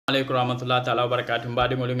alaikum warahmatullahi ta'ala wabarakatuh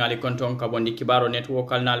mbadi ngol ngali konton ka bondi kibaro network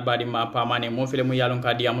kalnal badi ma pamane mo fele mu yalon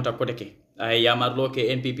ka diamu ta koteke ay yamarlo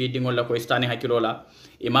ke NPP dingol la ko stani hakilola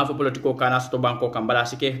e ma fo politiko kana sto banko kambala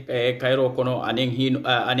sike kayro kono anen hin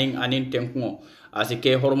anen tenkuo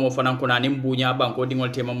asike hormo fanan kono anen bunya banko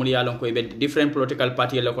dingol tema mu yalon ko be different political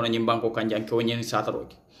party la kono nyim banko kanjan ko nyen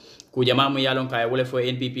sataroki ku jama mu yalon kay wala fo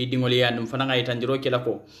NPP dingol ya dum fana ngay tanjiro ke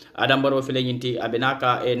lako adam baro fele nyinti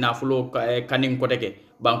abenaka e nafulo kanin koteke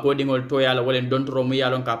banko dingol to yala wala dontoro mu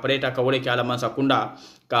yalon ka preta ka wala ki ala mansa kunda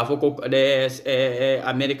ka foko de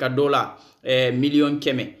America dollar million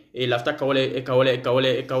keme e lafta ka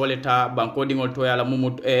wala ta banko dingol to yala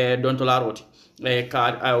mumu dontola roti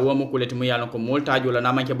ka womu kuleti mu yalon ko molta jola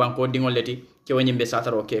na manke banko dingol leti ke wonyimbe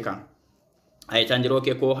sataro ke kan ay tanjiro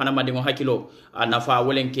ke ko hanama dingo hakilo nafa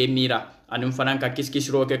wolen ke mira anum fanan ka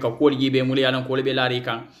kiskisro ke ka kol yibe muli yanan ko be lari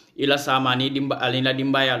kan ila samani dimba alina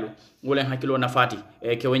dimba yalu wolen hakilo nafati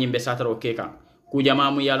ke woni be sataro ke kan ku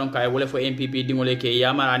jama mu yalon kay wole fo NPP dingole ke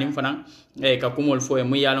yamara anim fanan ka kumol fo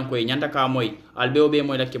mu yalon ko nyanta ka moy albe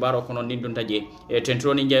moy la kibaro kono din dun taje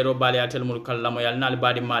tentroni jayro bale atel mul kallamo yalnal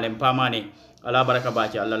badi malem pamane ala baraka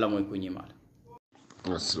baati alla la moy kunyimal.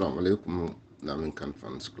 Assalamu alaikum. Namin kan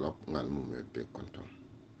fans club ngal mume be konton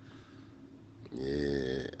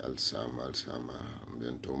alsama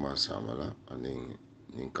ben toma samala anin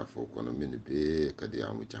nin kafo kono min be kadi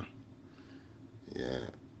amu jam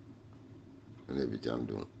ne bi jam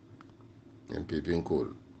dum NPP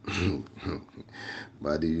kol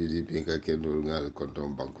badi yudi pinka kendol ngal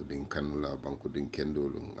konton banku din kanula banku din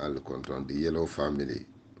kendol ngal konton di yellow family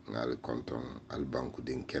ngal konton al banku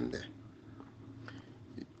din kende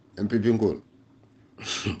NPP kol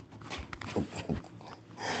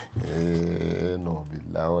no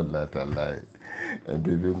billahi wallahi tallahi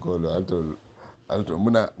NPP kolo alto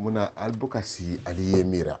muna albukasi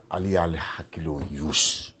aliyemira aliyal hakilo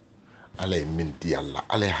yus alay min di Allah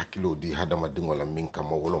alay hakilo di hadama dingola min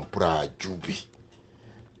kama wolon pura jubi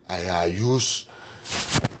aya yus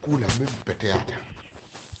kula min beteata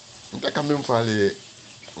ndaka min fale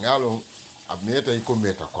ngalo abmeta iko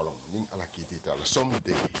meta kolon nin ala kitita la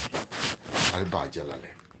somde alba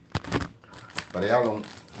jalale bare yalon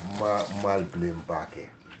mal blame bake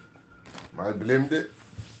mal blame de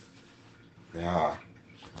ya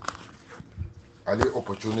ali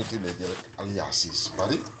opportunity le de aliasis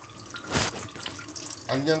bari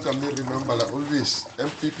anyanka me remember la always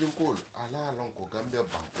MPP call ala lon ko Gambia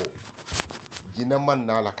banko gina man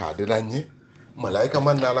na la ka de danye malaika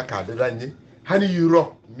man na la ka de danye hani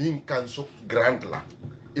Europe min kan so grand la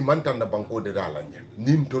imanta na banko de dalanya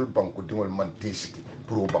nin tol banko dingol man tesiki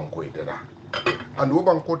pro banko de da ando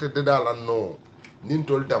banko te de dala no nin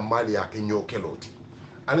tol da mali ya ke nyokeloti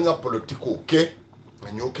anga politiko ke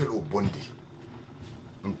nyokelo bondi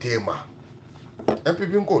ntema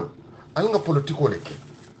MPP ngol anga politiko leke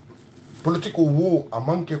politiko wo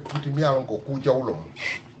amanke kuti mi anko ku jawlom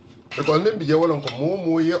e ko nembi jawlom ko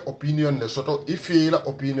mo ye opinion le soto ifela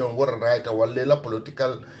opinion wara right wala la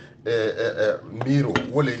political miro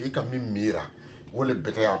wole ika min mira wole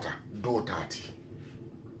betayata do tati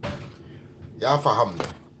ya fahamne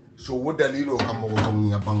so wo dalilo kam ko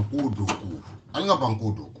nga banko doku anga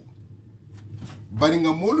banko doku bari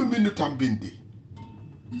nga molu minu tambindi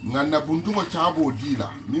ngana buntungo chabo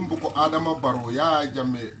dila mimbo ko Adama Barrow ya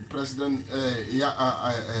jamme president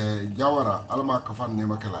Jawara alma kafan ne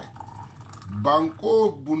makalai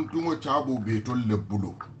banko buntungo chabo be tolle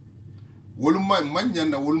bulo wolma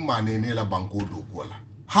manyana wolma ne la banko doku wala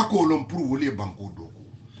hako lon pour wole banko doku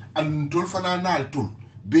an tol fana na tol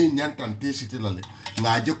be nyantan tesite lale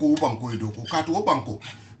ngaje ko banko doku kato banko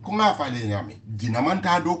ko nga fale nyame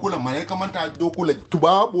dinamanta doku la malaika manta doku la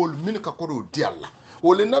tubabol min ka kodo di Allah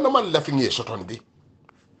wole nana man lafinge sotonde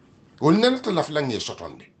wole nana to laflange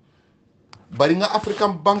sotonde bari nga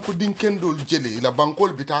African banko din kendol jele ila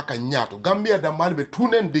bankol bitaka nyato Gambia da malbe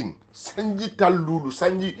tunen ding sanji talulu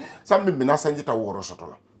sanji sambi bina sanji ta woro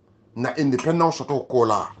sotola na independence soto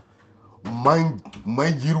kola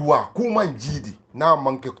man jirwa ku man jidi na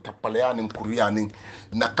manke tapaleanin kurianin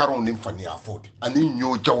na karon nin fani afoti ani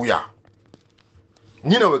nyo jawya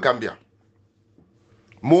nyina we Gambia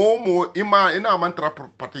mo ina mantra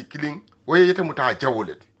parti killing oye yete muta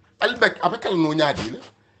jawolet albek abekal no nyaadi le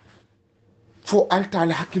fo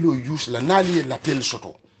altala hakilo use la nali la tel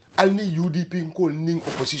soto alni UDP ko ning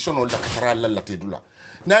opposition o la katara la tedula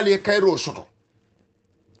nali Cairo soto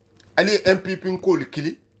ali MPP ko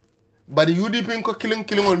kili bari UDP ko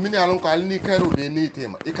killing ol mini alon ko alni Cairo de ni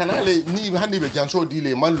tema e kanale ni handi be janso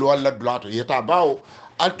dile man lo alla dulato yeta bawo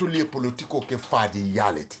altulie politiko ke fadi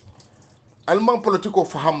yaleti alman politiko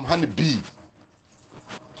faham hani bi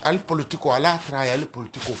al politiko ala tra ya al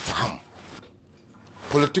politiko faham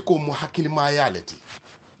politiko mu hakili ma yalati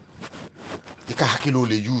ika hakilo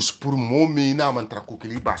le use pour momi na man tra ko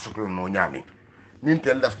kili ba soto no nyami nin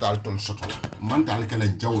tel lafta al ton soto man tal kala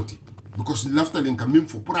jawti because lafta lin kam min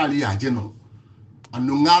fo pour ali ya jeno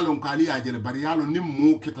anno ngalon ko ali ya jele bari yalo nim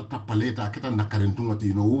mo kita tapaleta kita nakarentunga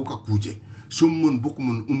tino wuka kuje summun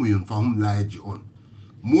bukumun umuyun fahum la yaji on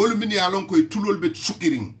molu min yalon koy tulol be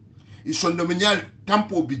sukiring i sondo mi nyal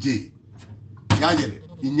tampo bije yaajele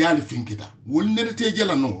i nyal finkita wol nerete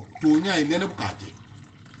jela no to nyaay nene bukate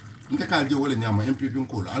nte kalje wala nyama MPP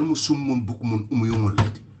ko al musummun bukumun umuyun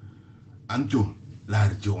lati anjom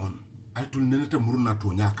laar joon altul neneta muruna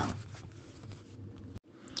to nyaka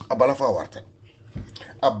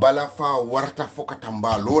abala fa warta foka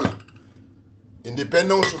tamba lola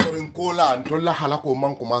independence soto kola antolla halako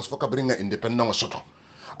man commence foka bringa independence soto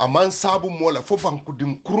aman sabu mola fo banku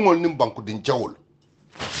din kurngol nim banku din jawol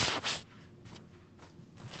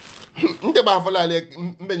nde ba fala le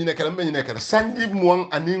mbenyine kala sanji muwan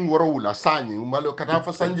anin worowula sanyi malo kata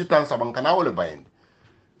fa sanji tan saban kana wala bayin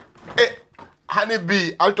hani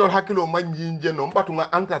bi altol hakilo manjinje no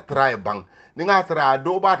mbatunga anta try bang ninga tra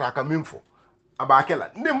do bata ka minfo abakela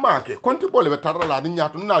ni make konti bole be tarala ni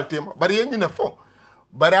nyatu nal tema bari yenni ne fo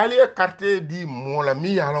barali e carte di mola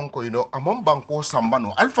mi yalon ko ino amon banko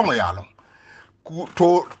sambano alfa mo yalon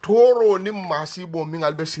to toro ni masibo mi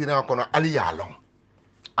ngal be sira kono ali yalon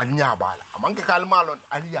anya bala amanke kalmalon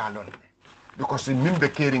ali yalon because min be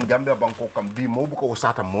kering gambe banko kam bi mo bu ko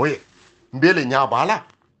sata moye mbele nya bala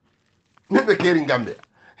min be kering gambe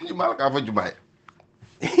ni mal ka fa jubaay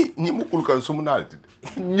ni mukul kan sumunalti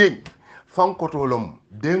nyeng fankotolom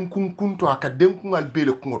denkun kunto aka denkungal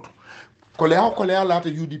bele kungoto kole ya lata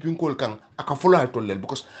UDP kol kan aka fula tollel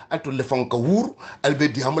because atolle fanka wur albe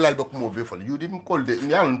di hamlal be ko mo be fal UDP kol de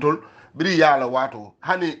yalon tol biri yala wato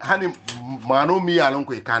hani mano mi yalon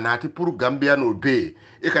ko kanati pour Gambia no be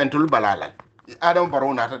e kan tol balala adam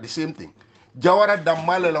barona ta the same thing jawara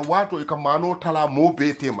damale la wato e ka mano tala mo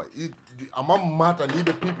be tema amam mata ni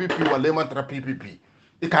be PPP wala mantra PPP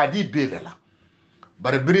e ka di be la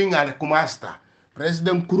bare bring al kumasta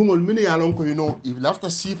president kurungol mini yalon ko if lafta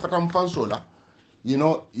si fatam fansola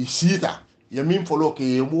isita ya min folo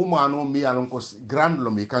ke mu mano mi yalon ko grand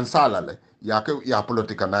lo mi kan sala le ya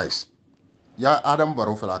politica nice ya adam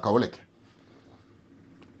baro fala kawlek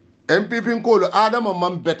MPP ko adam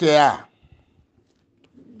man beteya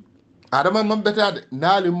de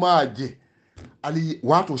nali maje ali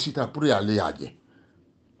wato sita pour ya le yaje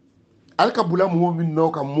alka bula mo min no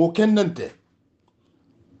kam mo kennante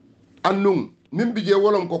annun min bije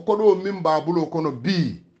wolon ko kodo min babulo kono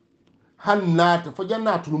bi han naata fo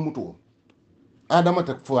jannatu muto adama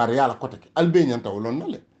tak fuar yala kotake albe nyanta wolon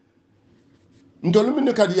nale ndol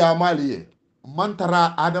min kadi ya maliye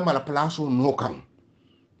mantara adama la place no kan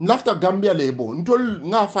lafta Gambia lebo ndol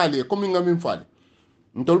nga fale comme nga min fale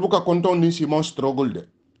ndol buka konton ni Simon struggle de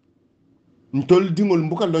ndol dingol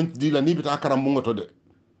buka lonch di la ni bita karam ngoto de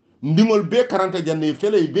ndingol be 40 janne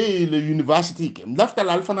fele be le university ke lafta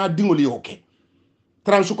la alfana dingol yoke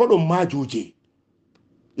transukodo majoje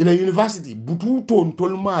ila university bututo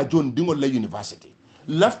ntol majon dingol la university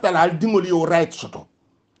lafta la dingol yo right soto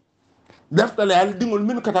lafta la dingol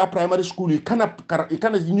min kata primary school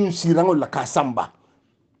kana nyun sirangol la kasamba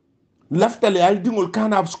lafta la dingol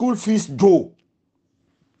kana school fees do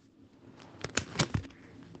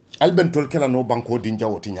alben tol kala no banko din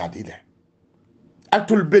jawoti nyaadi de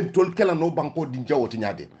atul ben tol kala no banko din jawoti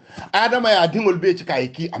nyaade adama ya dingol be ci kay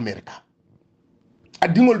ki America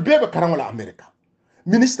adingol be be karangola America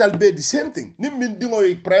minister be the same thing nim min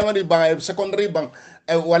dingoy primary bank secondary bank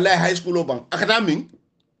wala high school bank akata min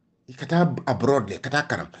ikata abroad le kata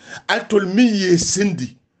karam altol mi ye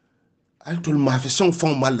sendi altol ma fi son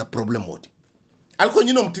fond mal le problème odi alko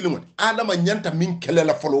nyinom tilimon adama nyanta min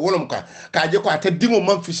kelela folo wolom ka je ko ata dingo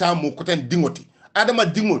man fi sa mo ko ten dingoti adama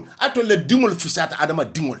dingol atol le dingol fi sata adama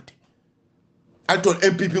dingol altol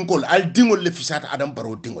MPP ko al dingol le fi sata adam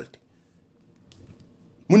baro dingol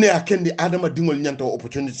mune akendi adama dingol nyanta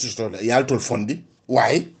opportunity to la yaltol fondi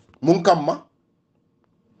way mun kamma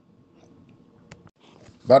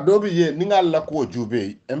badobi ye ningal la ko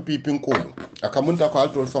jube MPP ko akamunta ko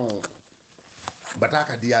altol fon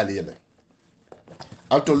bataka diyali yele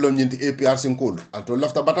altol lon nyinti APRC ko altol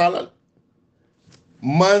lafta batalal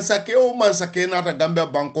mansake nata Gambia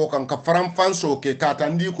banko kan ka faram fanso ke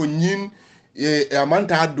katandi ko nyin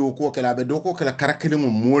amanta do ko kala be do ko kala karakele mo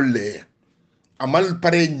molle amal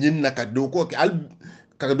pare nyin naka do ko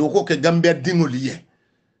ke Gambia dingoliye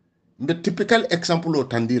mbe typical example o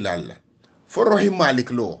tandi lalla for rohi malik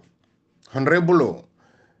lo honorable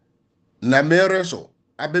na mereso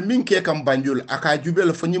abe minke kam banjul aka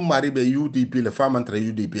jubel fanyi mari be UDP le femme entre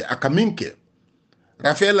UDP aka minke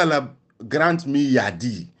Rafaela la grant mi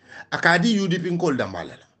yadi aka di UDP ngol da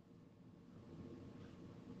malala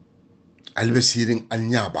albe siring al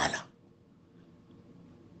nyabala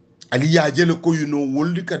ali ya jele ko yuno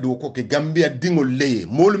woldi ka do ko ke Gambia dingol leye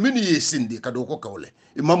mol min ye sindi ka do ko kawle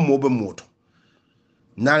imam mo be moto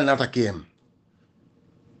nal nata kem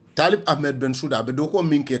Talib Ahmed Ben Souda be do ko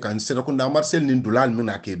minke kan sera ko ndamar sel nin dulal min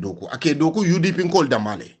ake do ko UDP ngol da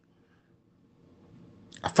male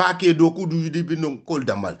afa ke do ko du UDP ngol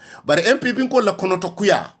da mal bar NPP ngol la kono to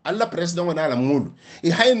kuya alla president wana la mulu e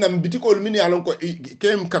hayna mbiti ko min yalon ko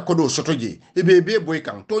kem ka kodo sotoje e be boy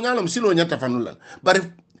kan to nyalam silo nyata fanulal bar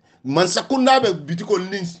man sakunda be bitikol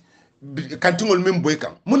nin kantingol min boy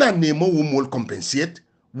kan muna nemo wo mol compensate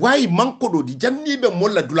why man kodo di janni be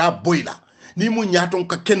mol la dula boyla ni mu nyaton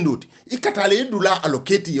ka kendoti ikatale dula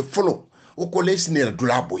allocate ye follow o ko lesne la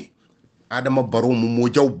dula boy adama baro mo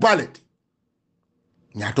jaw balet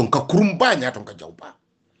nyaton ka kurumba nyaton ka jawba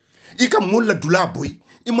ika mol la dula boy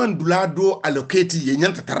iman dula do allocate ye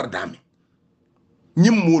nyanta taradame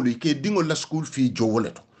nyim molu ke dingol la school fee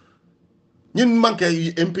jowoleto ñin manke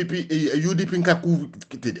MPP UDP nka ku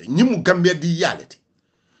kitede ñimu Gambia di yalete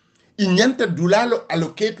i ñanta dulalo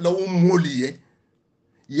allocate la wo moliye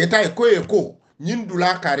yeta ko ñin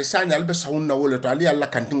dula kare sanya albe sauna wala to ali alla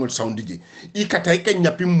kantingol soundiji i katay ke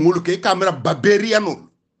ñapi molu ke kamera baberiano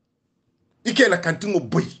ike la kantingo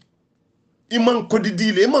boy i man ko di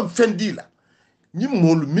dile man fendila ñim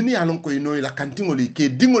molu mini alon ko ino la kantingol ke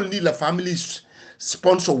dingol ni la family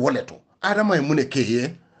sponsor walleto adama e mune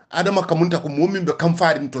keye adama kamunta ko momin be kam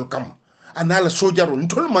faari ntol kam anala sojaro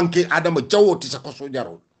ntol manke adama jawoti sako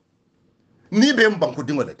sojaro ni be banko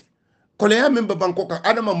dingolati koleya membe banko ka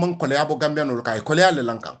adama man koleya bo gambiano kay koleya le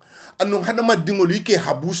lankan anno hadama dingol yike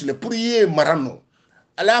habus le pour ye marano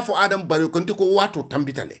ala fo adam bari konti ko wato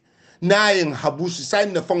tambitale nayen habus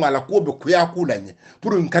sayne fonga la ko be kuya kulanye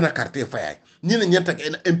pour nkana carte fayay ni na nyanta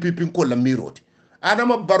en MPP ko la miroti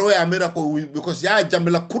adama baro ya mera ko because ya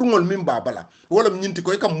jambela kurngol min babala wala nyinti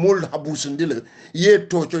ko kam mol habusundile ye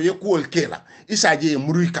tocho ye kuol kela isaje ye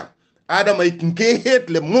muruika adama ikinke het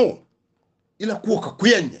le mo ila ko ka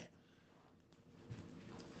kuyenye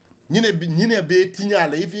nyine be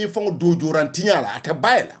tinyala ifi fon do joran tinyala ata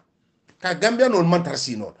bayla ka Gambia non mantar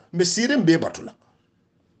sino me sirim be batula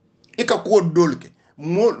ika ko dolke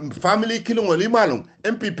mo family kilongo limalong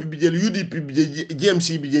MPP bijel UDP bijel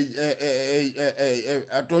GMC bijel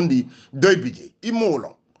atondi doy bijel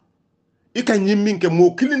imolong ika nyiminke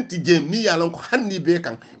mo kilinti jem ni yalon ko hanni be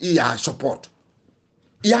kan iya support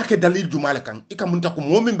iya ke dalil jumala kan ika munta ko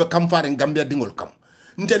momin be kam faare Gambia dingol kam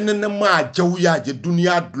ntenne ma jawyaje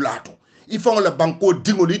dunia dulato ifon la banko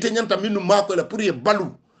dingol ite nyanta minu mako la pour ye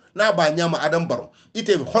balu na ba nyama adam baro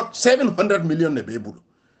ite 700 million ne be bulu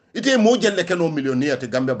ite mo jelle keno millionnaire te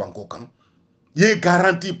Gambia banko kan ye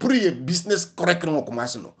garantie pour ye business correct no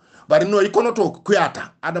commence no bari no ikonoto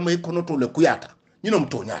kuyata adama ikonoto le kuyata ñinom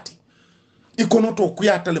to ñati ikonoto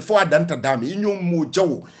kuyata le fo adanta dami ñom mo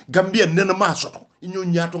jaw Gambia nena ma soto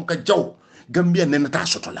ñom ñaton ka jaw Gambia nena ta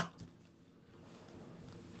soto la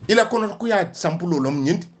ila konoto kuyata sampulo lom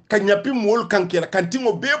ñinti ka ñapi mol kankela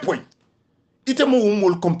kantingo be poy ite mo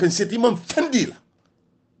mol compensate imam fendila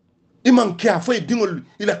iman kia fo dingol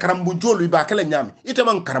ila karambu jolo iba kala nyami ite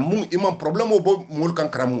man karambu imam problème bo mol kan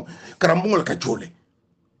karambu ka jole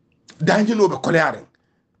dañino be koleare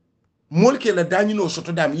mol ke la dañino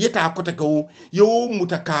soto dam yeta akota ko yo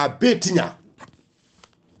mutaka betinya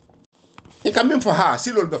e kam min fo ha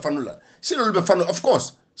silol be fanu of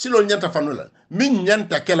course silol nyanta fanula min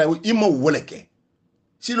nyanta kala ima woleke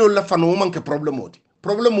silol la fanu man ke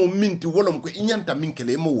problème minti wolom ko inyanta min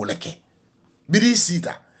kele ima woleke biri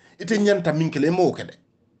sita ite nyanta minkele mo kede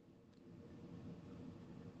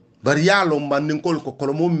bari yalo mandin kol ko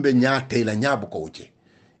kolomo mbe nyaate la nyaabu ko wuce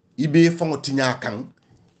ibe fango tinya kan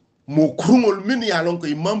mo kurungol min yalon ko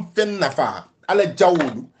imam fen nafa ala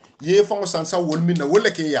jawudu ye fango sansa wol min na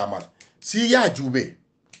wala ke yamal si ya jube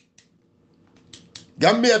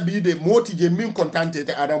Gambia bi de moti je min kontante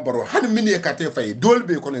te adam baro han min ye kate fay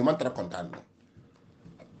dolbe ko no man tra kontante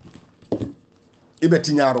ibe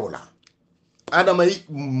tinyaro la adama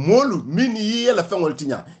molu min yela fengol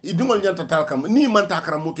tinya idungol nyanta talkam ni man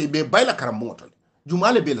takram moto be bayla karam moto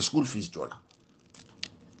jumale be la school fees jola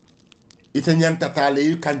ita nyanta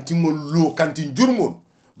tale kantingol lo kantin jurmol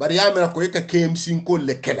bari yamera ko eka KMC ko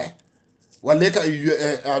lekele wala ka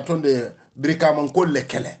atonde brikam ko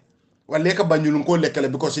lekele wala ka banyul ko lekele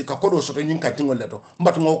because ka kodo soto nyin kantingol leto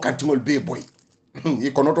mbatu ngo kantingol be boy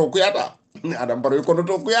ikonoto kuyata adam baro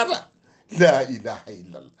ikonoto kuyata la ilaha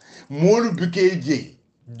illallah molu bikeje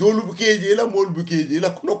dolu bukeje la mol bukeje la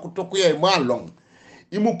kono ko to ko yay ma long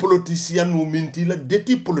imu politicien no minti la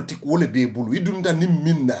deti politique wala be bulu idunda ni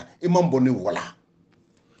minna imam boni wala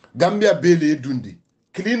Gambia bele dundi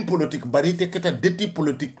clean politique bari te keta deti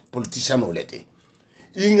politique politicien o lete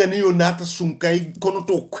inga ni yo nata sunkay kono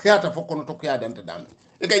to kuyata fo kono to kuyada anta dam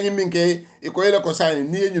e kay nyimminke e ko ele ko sani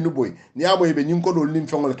ni nyinu boy ni amoy be nyin ko do lim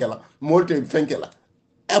fengol kala molte fenkela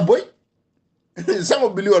e boy sango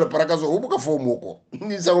bili wala parakas o buka fo moko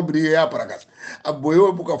ni sango bili ya parakas a boy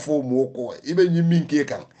o buka fo moko ibe nyimminke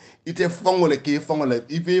kan ite fongole ke fongole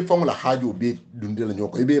ibe fongola hajo be dundi la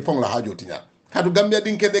nyoko ibe fongola hajo tinya hadu Gambia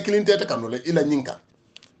din kende klintete kanole ila nyinka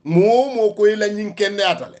mo ko ila nyinkende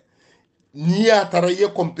atale ni ya tara ye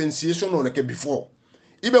compensation on ke before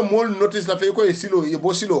ibe mol notice la fe ko e silo ye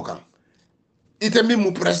bo silo kan ite mi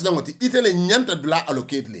mu president oti ite le nyanta dula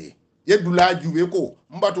allocate le ye dula juwe ko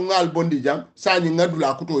mbatu ngal bondi jam sa nyi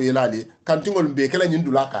ngadula kuto ye lale kantingol be kala nyi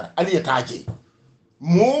dula kar ali etaje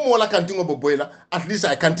mo la kantingo bo boyla at least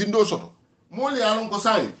ay kantindo soto mo le alon ko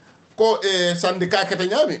sai ko syndicat kete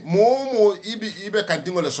nyami mo ibe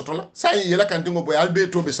kantingo le soto la sai ye la kantingo boy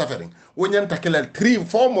albe to be suffering wonyanta kala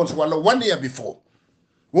 3-4 months wala 1 year before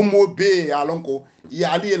wo mo be alon ko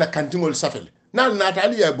ya ali la kantingo le safel na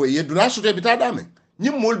tali ya boy ye dula soto bita dame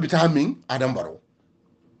nyim mol bita min adam baro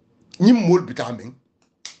nyim mol bita min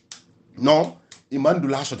non iman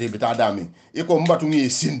dula soto bita dame e ko mbatu ngi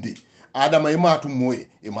sindi adama imatu moye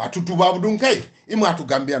imatu tubabu dun kay imatu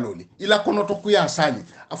gambianoli ila kono to kuya sani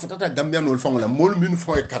afutata gambianol fangola mol min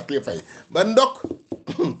fo e carte fay bandok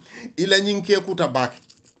ila nyinke kuta bak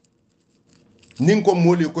ninko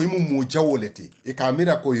moli ko imu mo jawoleti e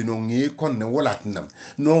kamera ko yino ngi kon ne wala tinam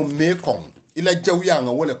no me kon ila jawya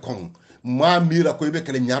nga wala kon ma mira ko ibe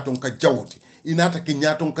kale nyaton ka jawoti inata ki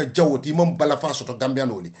nyaton ka jawoti mom bala faso to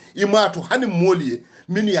gambianoli imatu hani moli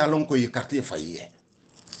min ya lon ko yi carte fay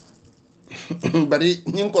bari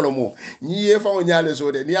nyin kolomo ni ye fa o nyale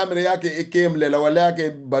so de ni amre yake ekem lela wala yake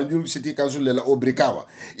Banjul City Council lela obrikawa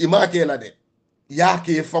ima ke la de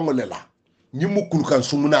yake fa ngo lela nyimu kul kan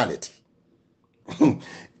sumunaleti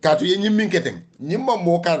katu ye nyimmin keten nyimma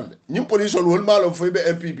mo kar nyim police wol malo fo be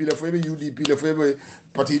NPP le fo be UDP le fo be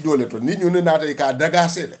parti dole to ni nyune nata ka daga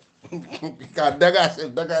sele ka daga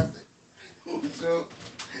so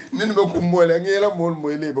nin be kumbola ngela mol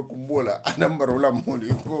moyle be kumbola anam barola mol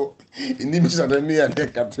ko indi misana ni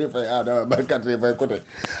ande carte fay ada ba carte fay côté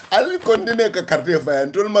al continue ka carte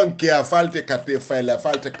fay tout le monde qui a falte carte fay la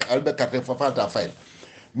falte albe carte fay falta fay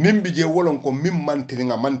nimbi je wolon ko mim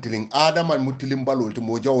mantiling ada man mutilim balol to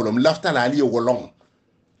mo jawolom lafta la ali wolon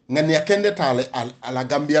ngani akende tale ala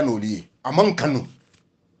gambiano li aman kanu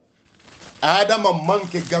adama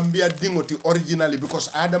manke gambia dingoti originally because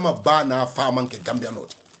adama bana fa manke gambiano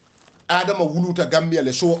adama wuluta gambia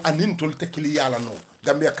le so anin tol tekili yala no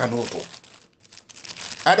gambia kanoto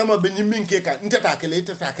adama be nyimmin ke ka ntata kele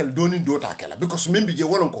tata kele doni do ta kala because membi je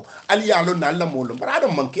wolon ko ali yalo na alla molo bara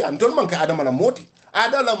adama manke antol manke adama la moti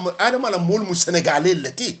adama la mol mu senegalais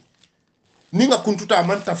leti ninga kuntuta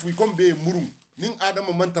man tafu comme be murum ning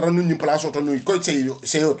adama man taranu ni place to no ko sey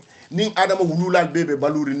ning adama wululal bebe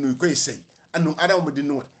baluri no ko sey anu adama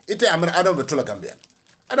dinno ite amara adama be tola gambia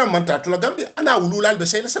adama man ta tola gambia ana wululal be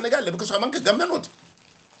sey senegal le because manke gambia not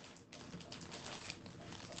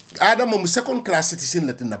adama mu second class citizen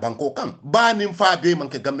latin na banko kan ba nim fa be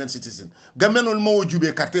manke gambian citizen gambian ol mo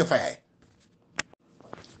jube carte fay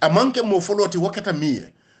amanke mo foloti wakata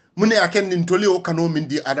miye mune aken nin toli o kano min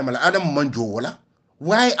di adama la adama man jo wala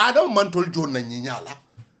why adama man tol jo na nyinyala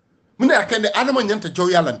mune aken adama nyanta jo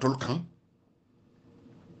yalla tol kan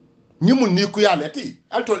nyimu ni ku yalla ti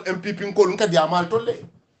altol MPP ko nka di amal tolle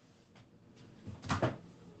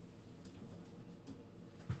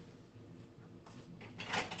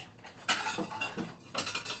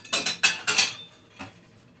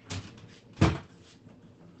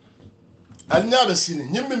alnyaaba sini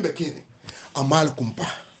nyimmin be kene amal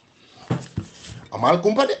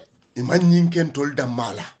kumpa de iman nyinken tol da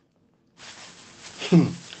mala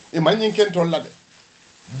iman nyinken tol la de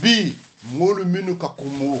bi molu minu ka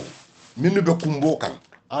kumo minu be kumbo kan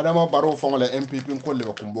adama baro fongole MPP ko le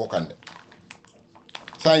be kumbo kan de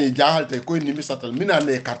say jahalte ko ni mi satal mina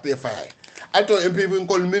ne carte fay alto MPP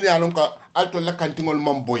ko minu alon ka alto la kantingol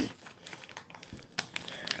mam boy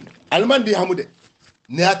almandi hamude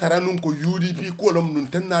ne atara nun ko UDP ko lom nun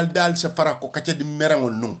tennal dal se fara ko kacce di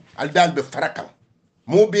merangol nun al dal be farakam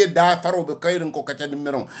mo be da faro be kayren ko kacce di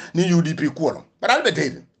merang ni UDP ko lom baral be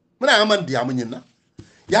teyden muna aman di amunyina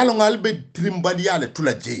yalo ngal be trimbal yale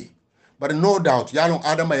tula je but no doubt yalo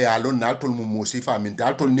adama yalo na tol mo mosi famin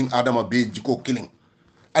dal tol ning adama be jiko killing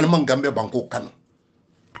al man gambe banko kan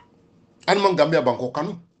an man Gambia banko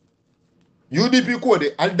kanu UDP ko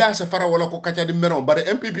de alda sa fara wala ko kacha di meron bare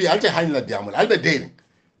MPP alte hañ la diamul albe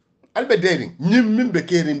daring ñim min be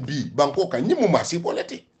kerin bi banko kan ñimu masi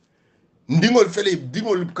bolete ndingol fele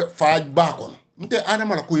dingol faaj bakon nte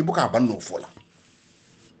adama la ko yibuka banno fola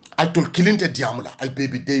altol kilinte diamula al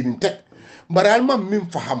baby daring tek bare alma min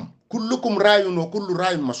faham kullukum rayun wa kullu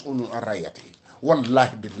rayun mas'ulun an rayati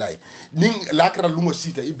wallahi billahi ning lakra lungo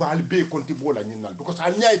sita ibal be konti bola nyinal because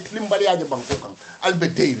al nyaay tlimbali aje banko kan albe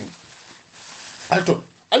daring altol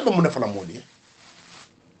albe mun fala modi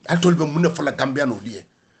altol be mun fala gambiano liye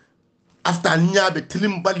after nyaabe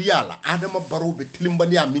tilimbaliya la adama baro be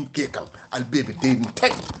tilimbaliya min kekan albebe de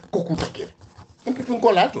tek ko ku takere en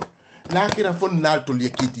ko la to la kira fon nal to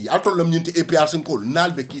lekiti atol lam nyinti APRC ko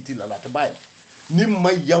nal be kiti la ta bay ni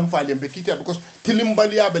may yam faale be kiti because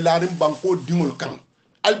tilimbaliya be la rim banko dingol kan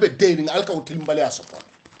albe de alka o tilimbaliya so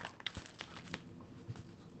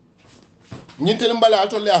nyinti tilimbaliya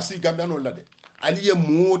atol le asi gambiano la de aliye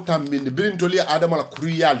mota min birin to li adama la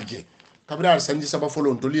kuriyal je kabira sanji saba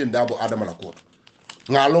folon to lien dabo adama la koto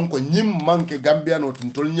ngalon ko nyim manke gambiano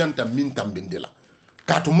tol nyanta min tambindila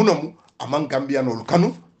katu munamu aman gambiano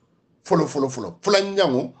kanu folo fulan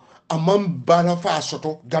nyango aman bala fa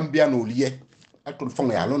soto gambiano liye atol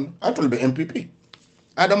fonga yalon atol be NPP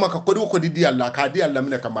adama ka ko di Allah ka di Allah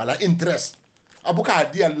mina kamala interest abuka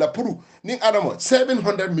di Allah puru ni adama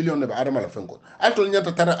 700 million ne be adama la fenko atol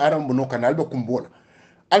nyanta tara adama buno kanal be kumbola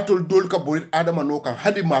altol dol ka boy adama no kan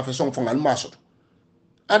hadi ma fe son fongal maso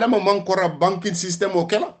adama man kora banking system o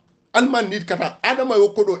kala alman nit kata adama yo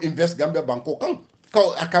kodo invest gambia banko kan ka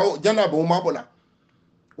akaw jana bo mabola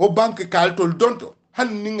o bank ka altol donto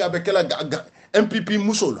han ninga be kala MPP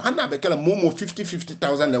musol hanna be kala momo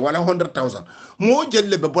 50,000 le 100,000 mo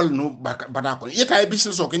jelle be bol no bada ko yeta e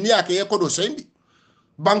business o ken yake e kodo sendi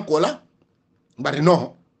banko la bari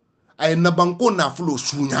no ay na banko na fulo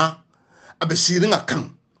sunya abe siringa kan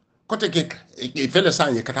kote ke fele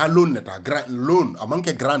sanye kata loan neta loan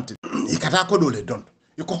amanke grant ikata ko dole don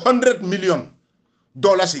iko $100 million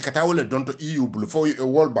ikata wole don to EU bulu for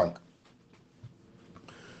World Bank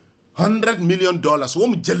 $100 million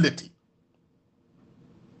womu jelleti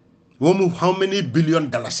womu how many billion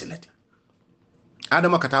dollars leti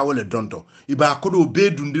adama kata wole don to iba ko do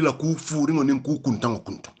be dundila ku furi ngonin ku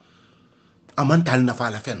kuntango amantal na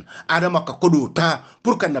fala fen adama ka kodo ta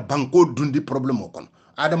pour que na banko dundi problème kon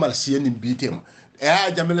adama la siyeni bitem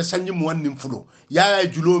ya jamela sanji mo wannim fulo ya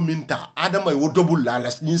julo minta adama wo dobul la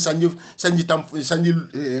ni sanji tam sanji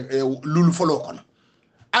lulu folo kon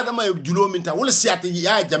adama julo minta wala siyati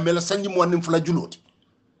ya jamela sanji mo wannim fula juloti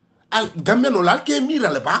al gameno la ke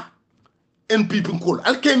mira le ba NPP ko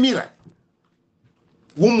al ke mira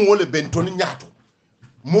wo mo wole bentoni nyaato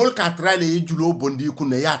mol ka trale yi julo bondi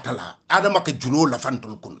kunna ya tala adama ka julo la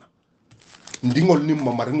fantul kunna ndingol nim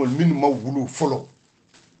ma maringol min ma wulu folo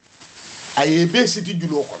aye be siti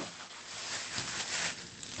julo kono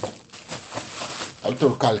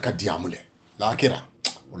altor kal ka diamule lakira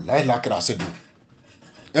wallahi lakira sedu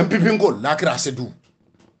MPP ngol lakira sedu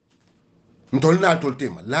ntol na tol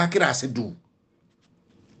tema lakira sedu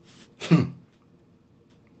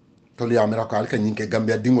tol ya mera kal ka nyinke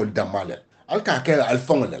gambia dingol damale alka kera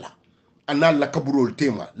alfongole la anal la kaburol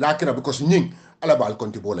tema la kira because nying ala ba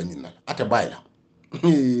alkonti bola nyinal ate bayla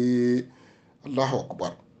Allahu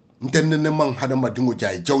akbar ntenne ne man hadama dingo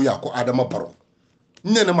jay jawya ko adama baro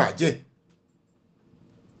nene maje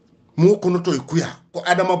mo kono to kuya ko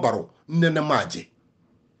adama baro nene maje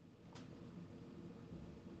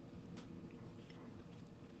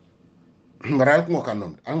ngaral ko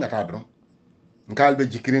kanon angata dron ngal be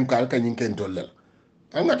jikirin ko alka nyinke ntollel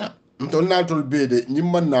angata ntol natol bede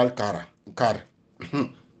nyimman nal kar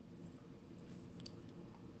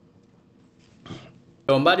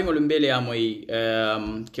mbadi ngol mbele amoy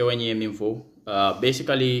kewanye minfo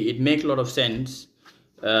basically it make a lot of sense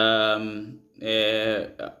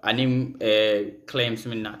anim claims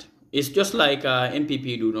min not it's just like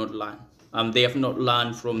NPP do not learn they have not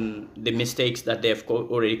learned from the mistakes that they have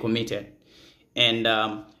already committed and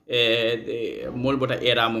molbota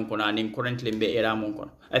era mun kono anin currently be era mun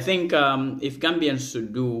kono I think if Gambians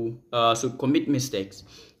should commit mistakes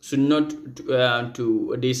should not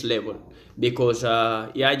to this level because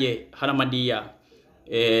yaje haramadiya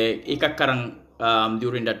ika karang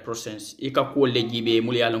during that process ika ko lejibe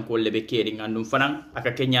mulyalan ko lebe caring andum fanan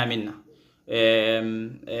aka kenyaminna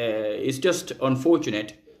it's just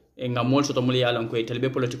unfortunate nga mol soto mul yalan ko telbe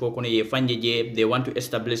politiko kono ye fanje je they want to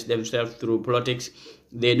establish themselves through politics.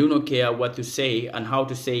 They do not care what to say and how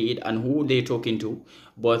to say it and who they talking to,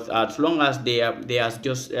 but as long as they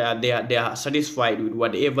are satisfied with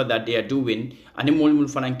whatever that they are doing, ani mol mul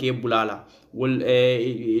fananke bulala wol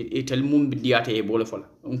itel mum diate e bolo fola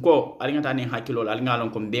nko alingata ni hakilo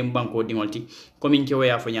alingalon ko bemban ko dingolti komin ke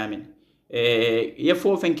waya fo nyamen ye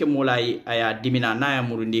fo fenke molay aya dimina na ya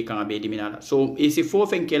murundi kan be dimina so isi fo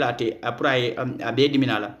fenke late après abe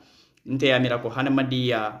dimina la nte ya mira ko hanamadi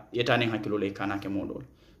ya yetane hakilo le kana ke modol.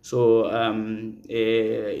 So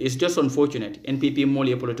it's just unfortunate NPP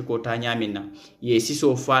moli politiko ta nyamina ye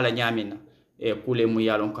siso fala nyamina kule mu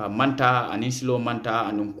yalon ka manta anin silo manta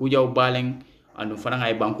anun kujaw baleng anu faranga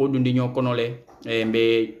e banko dundi ñoo konole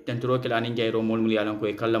mbe tentro kala anin jayro mol mu yalon ko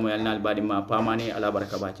e kala mo yalnal badi ma pamani ala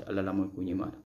baraka baci alla la moy ku ñima